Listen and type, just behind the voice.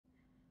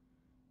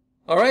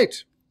All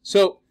right,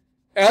 so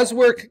as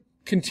we're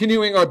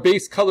continuing our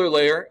base color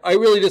layer, I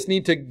really just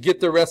need to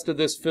get the rest of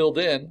this filled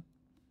in.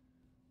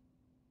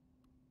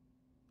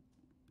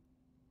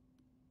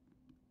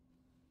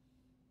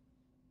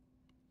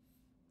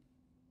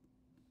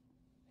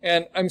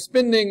 And I'm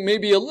spending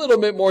maybe a little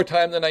bit more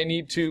time than I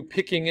need to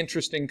picking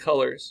interesting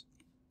colors.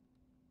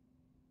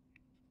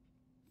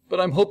 But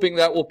I'm hoping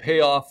that will pay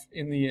off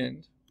in the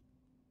end.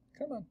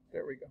 Come on,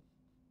 there we go.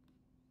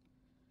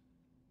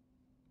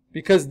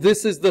 Because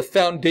this is the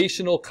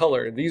foundational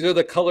color. These are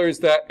the colors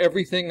that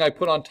everything I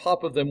put on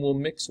top of them will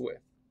mix with.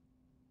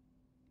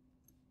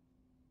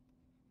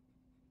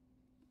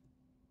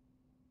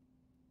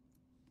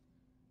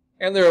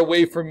 And they're a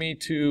way for me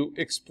to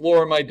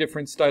explore my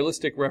different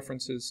stylistic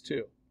references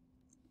too.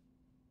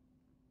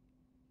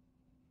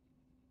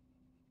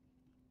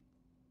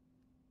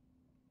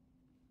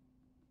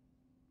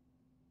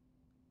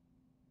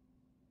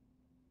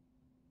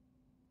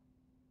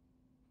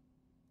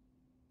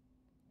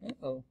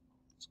 Uh-oh,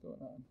 what's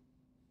going on?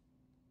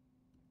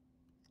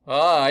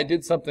 I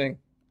did something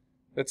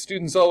that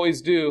students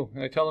always do,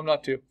 and I tell them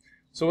not to.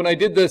 So when I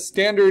did the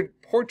standard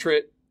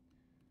portrait,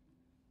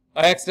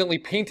 I accidentally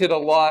painted a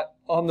lot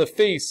on the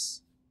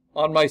face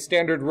on my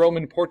standard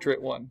Roman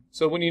portrait one.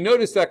 So when you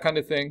notice that kind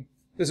of thing,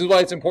 this is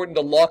why it's important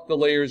to lock the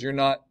layers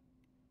that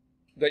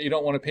you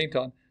don't want to paint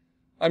on.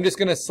 I'm just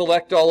going to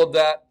select all of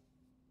that.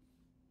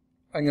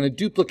 I'm going to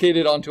duplicate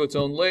it onto its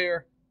own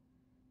layer.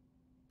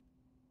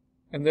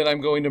 And then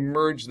I'm going to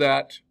merge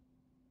that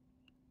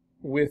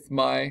with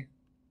my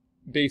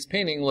base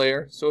painting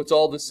layer so it's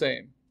all the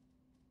same.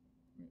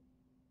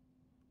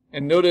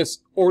 And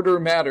notice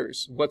order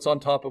matters, what's on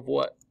top of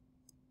what.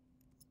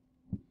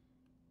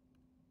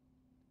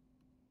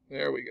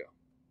 There we go.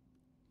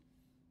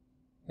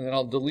 And then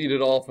I'll delete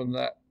it all from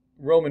that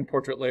Roman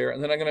portrait layer.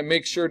 And then I'm going to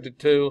make sure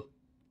to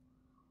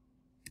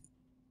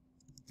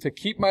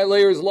keep my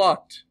layers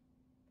locked,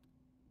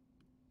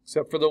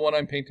 except for the one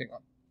I'm painting on.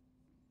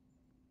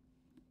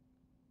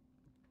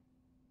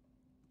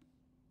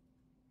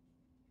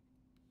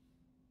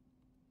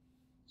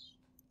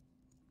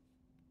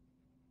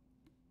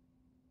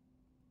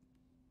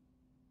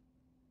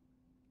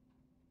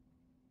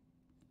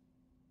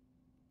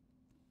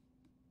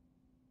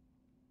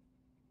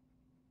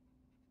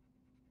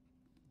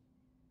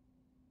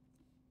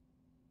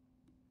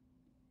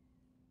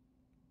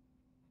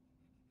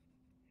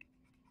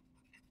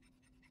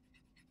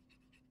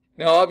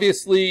 Now,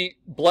 obviously,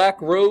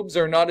 black robes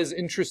are not as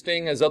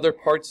interesting as other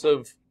parts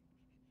of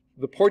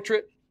the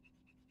portrait,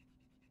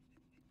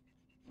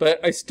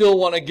 but I still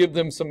want to give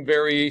them some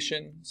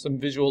variation, some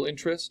visual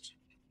interest.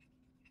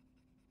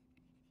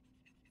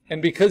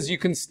 And because you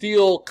can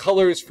steal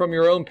colors from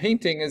your own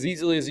painting as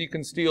easily as you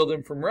can steal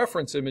them from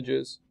reference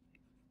images,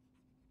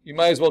 you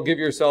might as well give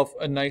yourself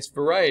a nice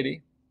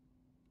variety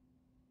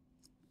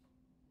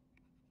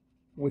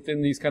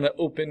within these kind of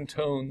open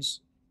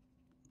tones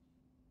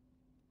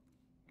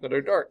that are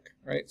dark,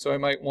 right? So I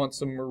might want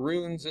some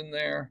maroons in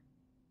there.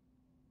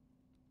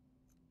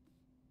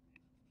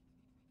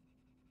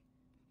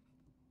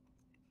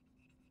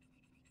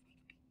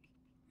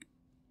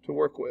 To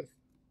work with.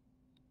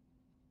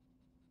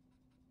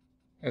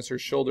 As her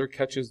shoulder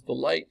catches the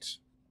light.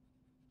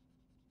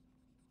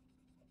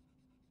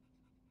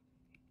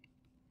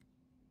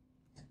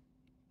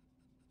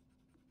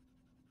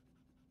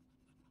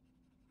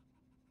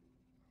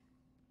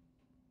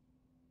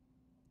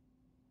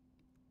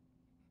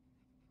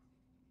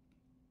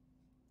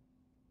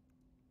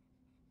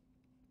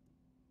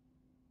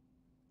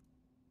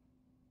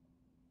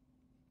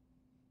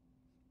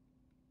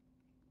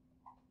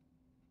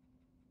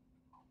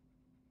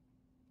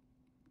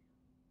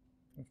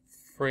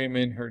 Frame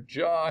in her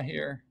jaw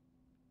here.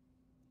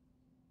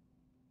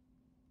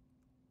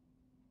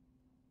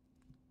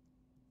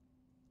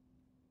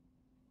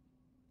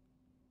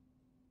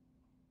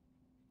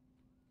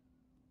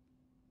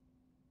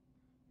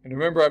 And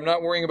remember, I'm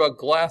not worrying about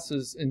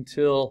glasses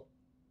until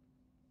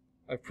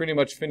I've pretty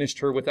much finished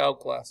her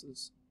without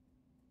glasses,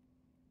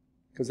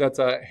 because that's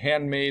a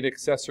handmade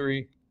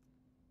accessory.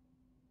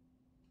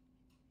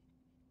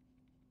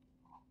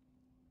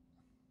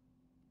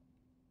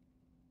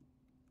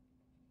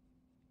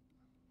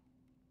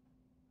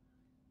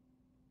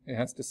 It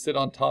has to sit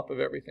on top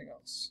of everything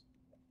else.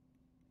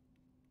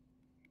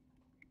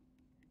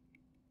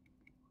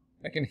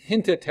 I can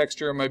hint at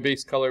texture in my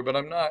base color, but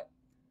I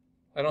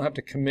don't have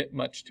to commit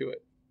much to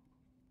it.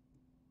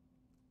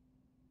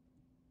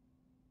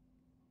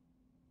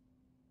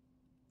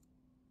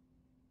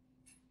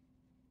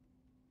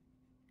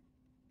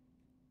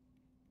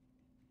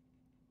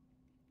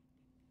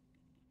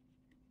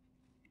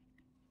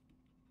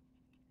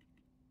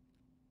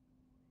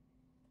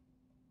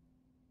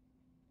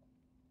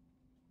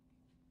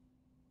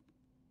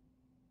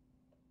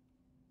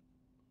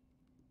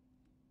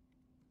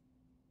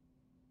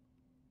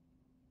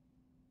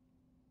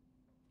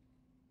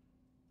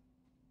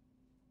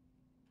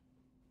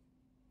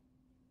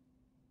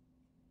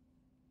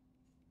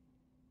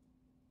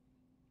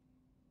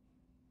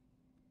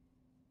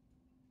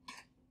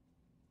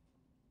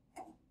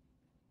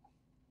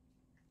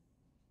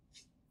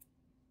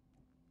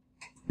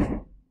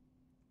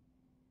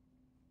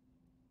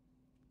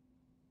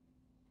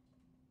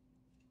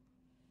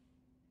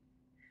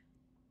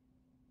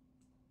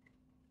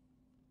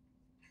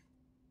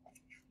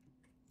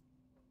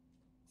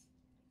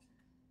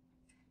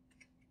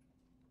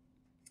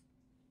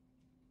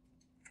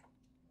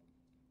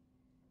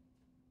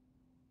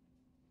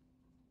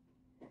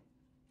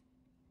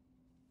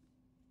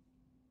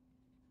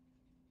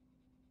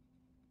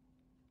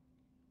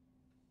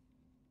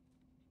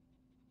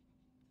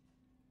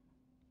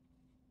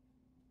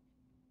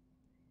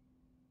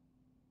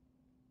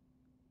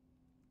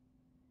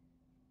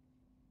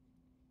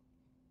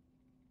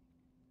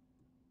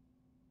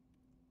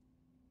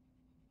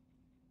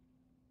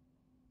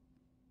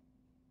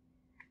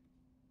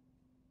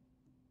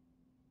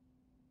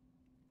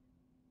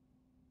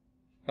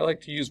 I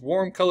like to use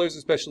warm colors,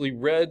 especially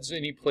reds,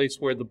 any place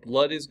where the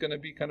blood is going to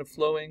be kind of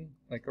flowing,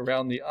 like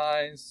around the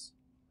eyes,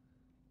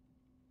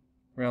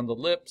 around the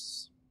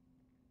lips.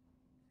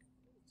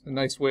 It's a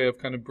nice way of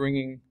kind of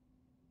bringing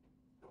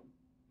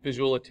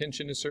visual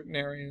attention to certain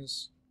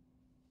areas.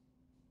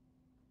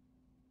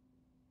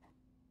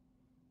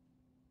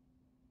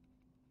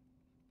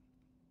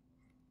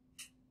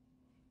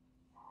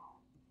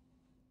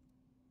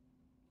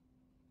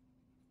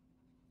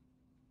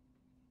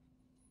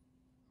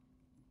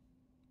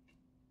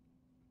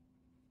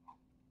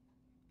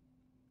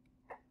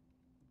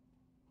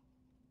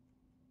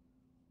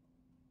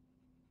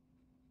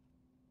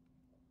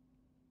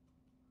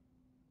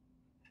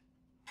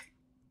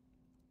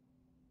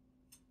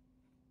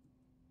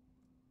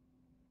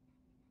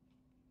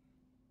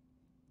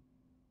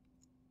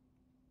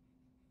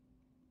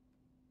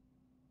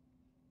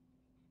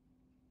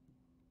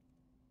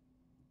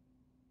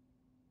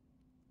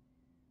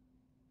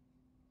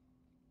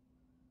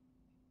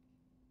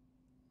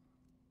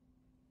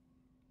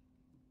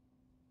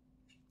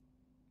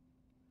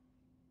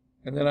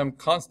 And then I'm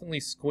constantly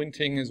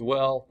squinting as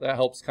well. That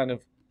helps kind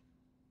of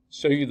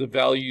show you the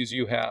values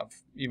you have,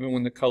 even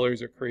when the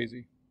colors are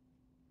crazy.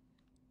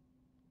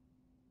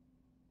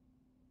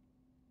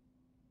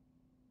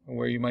 And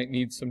where you might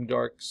need some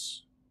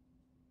darks.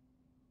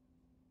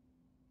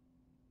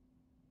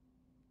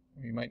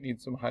 Or you might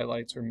need some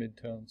highlights or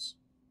midtones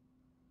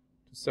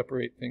to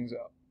separate things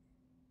out.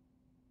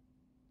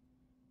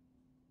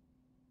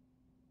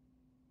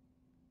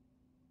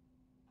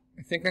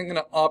 I think I'm going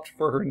to opt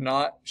for her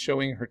not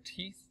showing her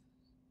teeth,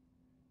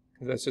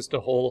 because that's just a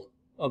whole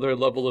other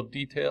level of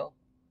detail.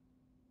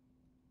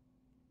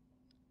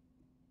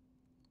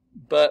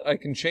 But I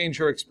can change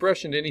her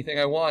expression to anything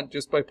I want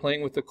just by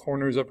playing with the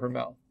corners of her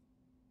mouth.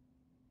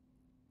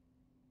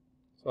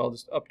 So I'll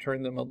just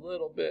upturn them a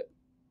little bit.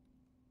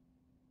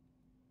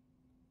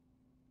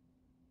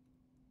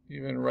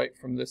 Even right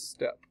from this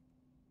step.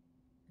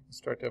 I can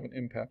start to have an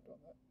impact on that.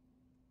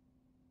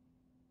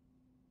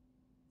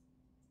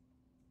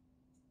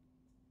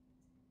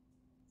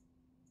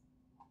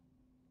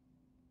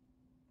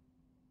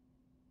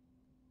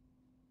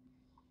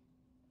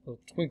 A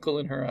little twinkle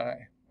in her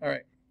eye. All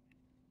right.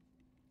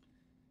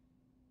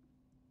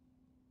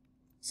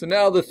 So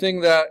now the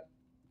thing that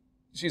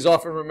she's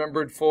often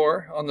remembered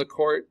for on the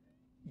court,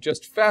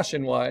 just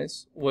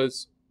fashion-wise,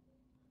 was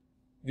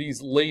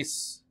these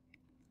lace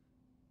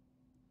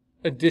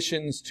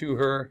additions to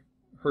her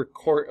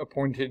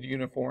court-appointed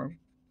uniform.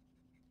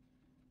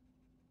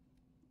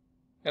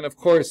 And of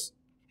course,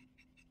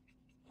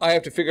 I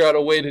have to figure out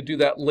a way to do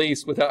that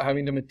lace without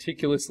having to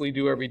meticulously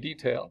do every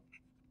detail.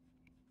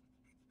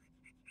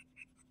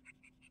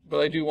 But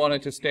I do want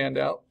it to stand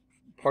out.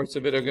 Parts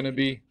of it are going to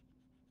be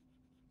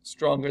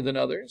stronger than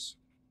others.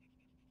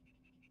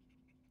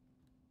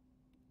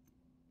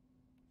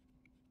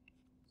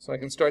 So I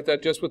can start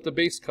that just with the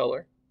base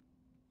color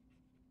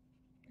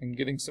and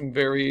getting some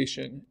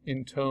variation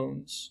in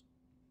tones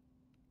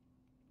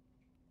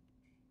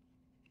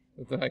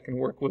that then I can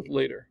work with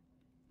later.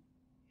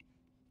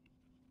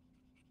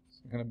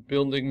 So I'm kind of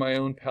building my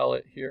own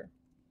palette here.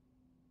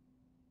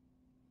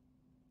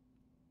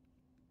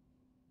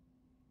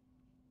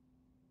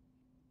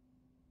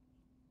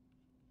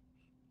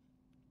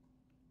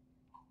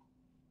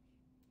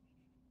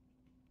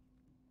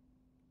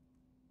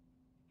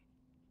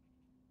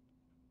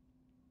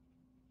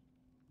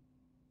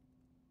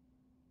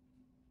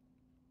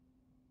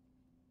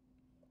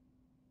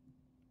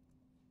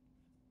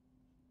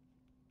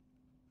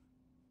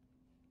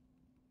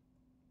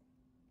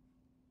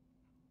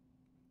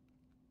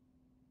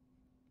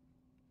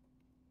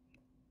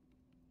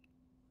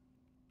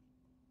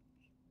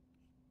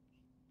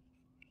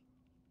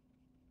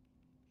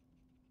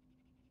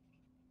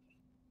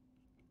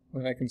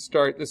 Then I can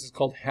start, this is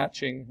called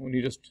hatching, when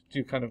you just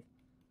do kind of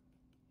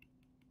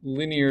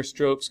linear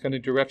strokes, kind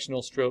of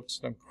directional strokes.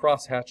 I'm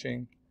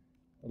cross-hatching,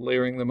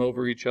 layering them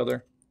over each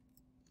other.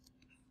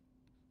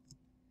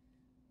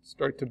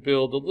 Start to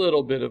build a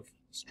little bit of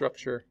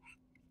structure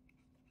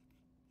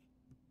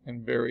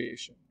and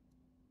variation.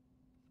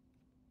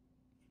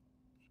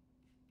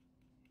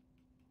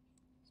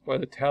 That's why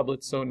the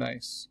tablet's so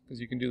nice, because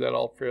you can do that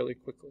all fairly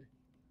quickly.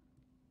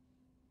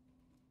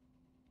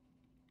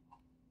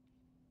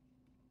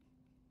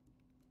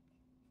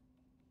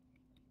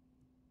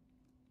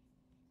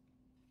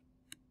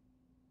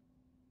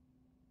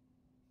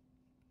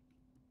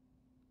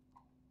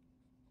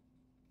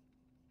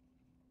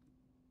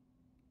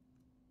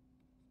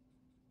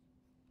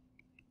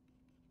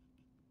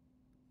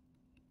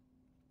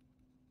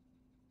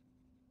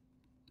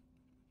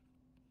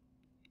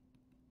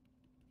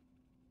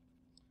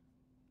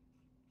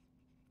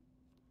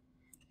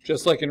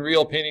 Just like in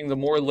real painting, the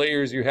more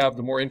layers you have,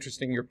 the more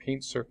interesting your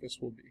paint surface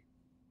will be.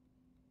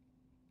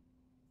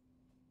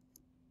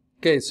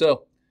 Okay,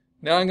 so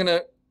now I'm going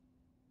to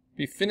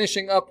be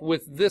finishing up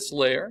with this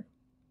layer.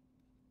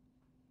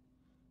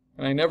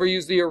 And I never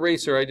use the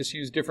eraser, I just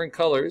use different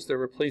colors. They're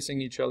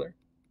replacing each other.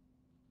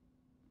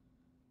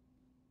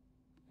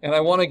 And I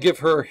want to give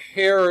her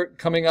hair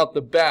coming out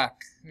the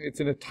back. It's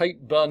in a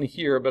tight bun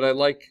here, but I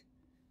like,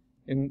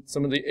 in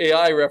some of the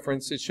AI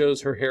reference, it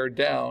shows her hair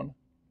down.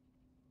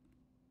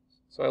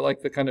 So I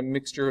like the kind of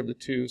mixture of the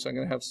two. So I'm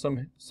going to have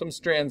some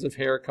strands of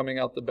hair coming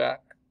out the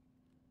back.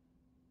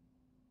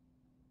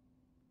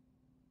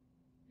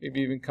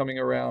 Maybe even coming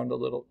around a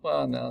little.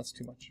 Well, no, that's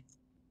too much.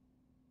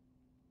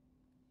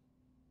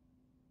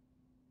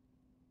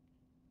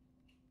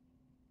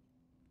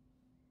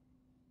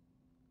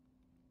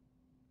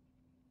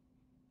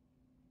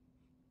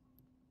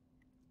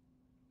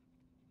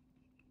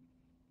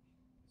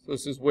 So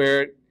this is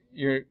where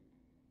you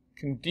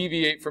can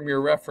deviate from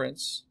your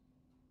reference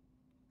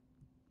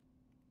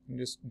and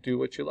just do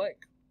what you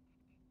like.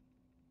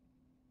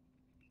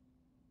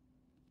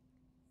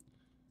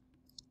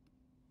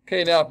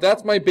 Okay, now if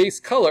that's my base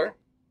color,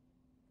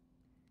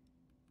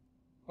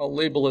 I'll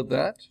label it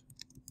that.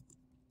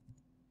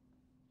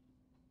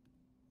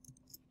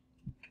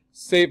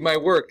 Save my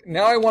work.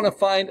 Now I want to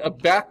find a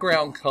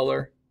background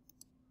color.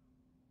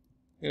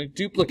 I'm going to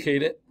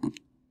duplicate it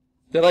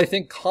that I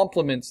think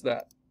complements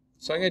that.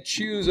 So I'm going to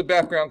choose a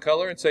background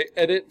color and say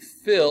Edit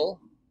Fill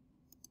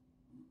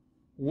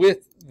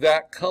with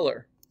that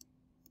color.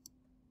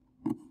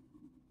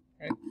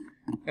 Right?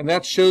 And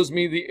that shows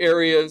me the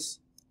areas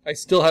I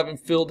still haven't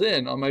filled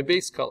in on my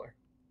base color.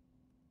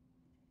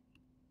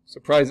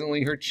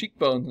 Surprisingly, her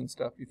cheekbones and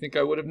stuff. You think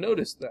I would have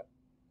noticed that.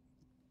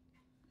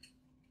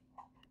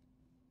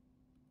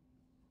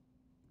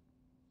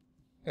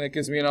 And it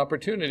gives me an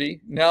opportunity,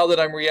 now that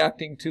I'm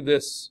reacting to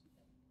this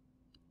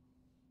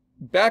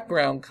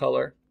background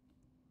color,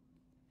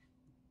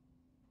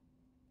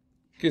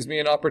 gives me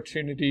an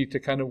opportunity to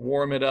kind of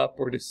warm it up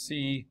or to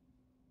see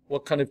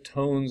what kind of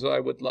tones I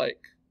would like.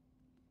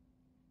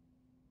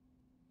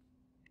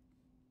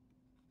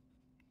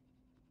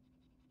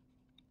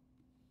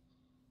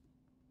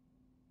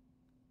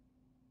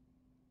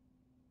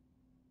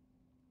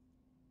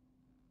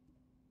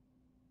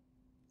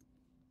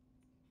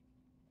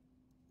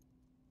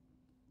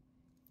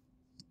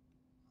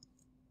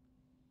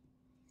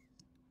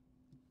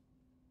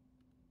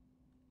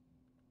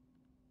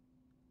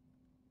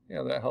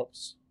 Yeah, that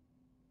helps.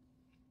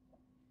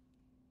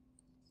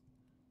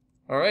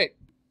 All right,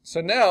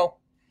 so now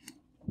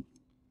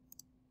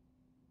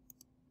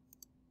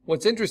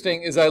what's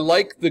interesting is I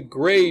like the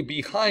gray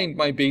behind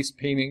my base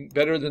painting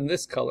better than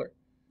this color.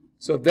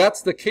 So if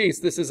that's the case,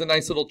 this is a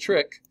nice little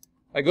trick.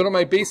 I go to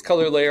my base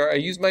color layer, I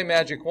use my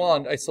magic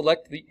wand, I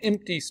select the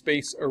empty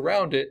space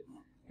around it,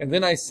 and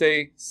then I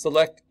say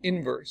select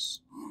inverse.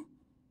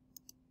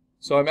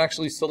 So I'm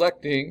actually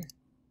selecting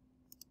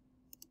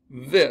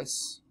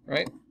this,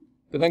 right?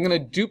 Then I'm going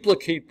to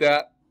duplicate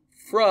that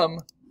from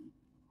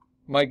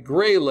my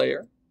gray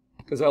layer,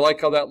 because I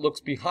like how that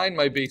looks behind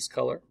my base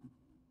color,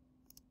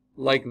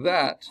 like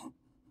that.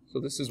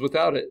 So this is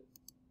without it,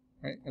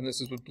 right? And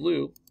this is with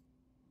blue.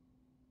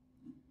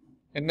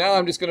 And now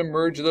I'm just going to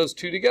merge those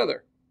two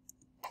together.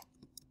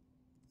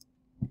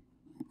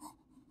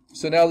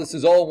 So now this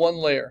is all one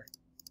layer,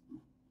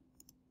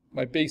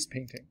 my base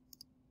painting.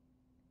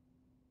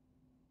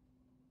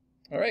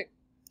 All right.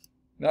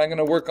 Now I'm going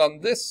to work on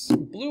this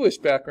bluish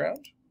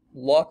background,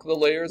 lock the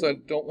layers I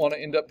don't want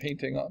to end up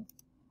painting on.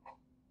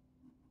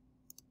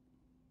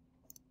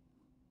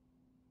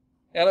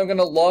 And I'm going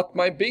to lock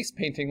my base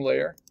painting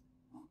layer.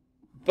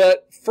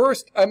 But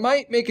first, I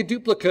might make a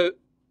duplicate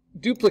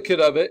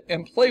of it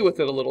and play with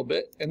it a little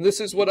bit. And this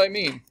is what I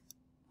mean.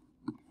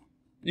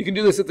 You can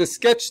do this at the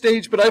sketch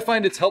stage, but I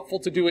find it's helpful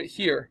to do it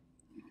here.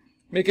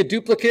 Make a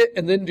duplicate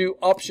and then do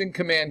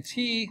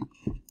Option-Command-T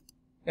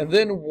and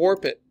then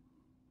warp it.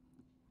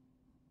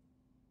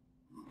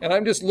 And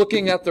I'm just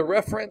looking at the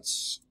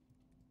reference,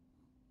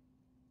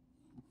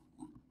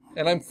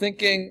 and I'm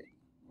thinking,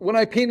 when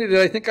I painted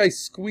it, I think I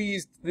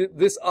squeezed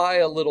this eye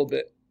a little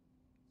bit.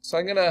 So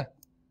I'm going to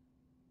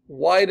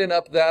widen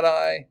up that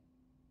eye,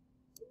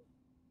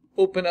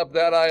 open up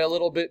that eye a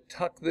little bit,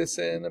 tuck this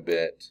in a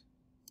bit.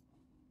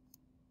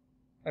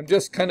 I'm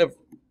just kind of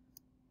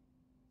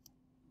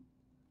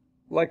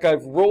like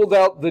I've rolled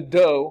out the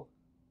dough,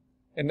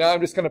 and now I'm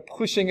just kind of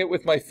pushing it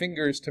with my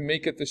fingers to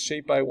make it the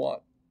shape I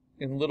want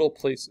in little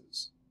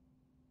places.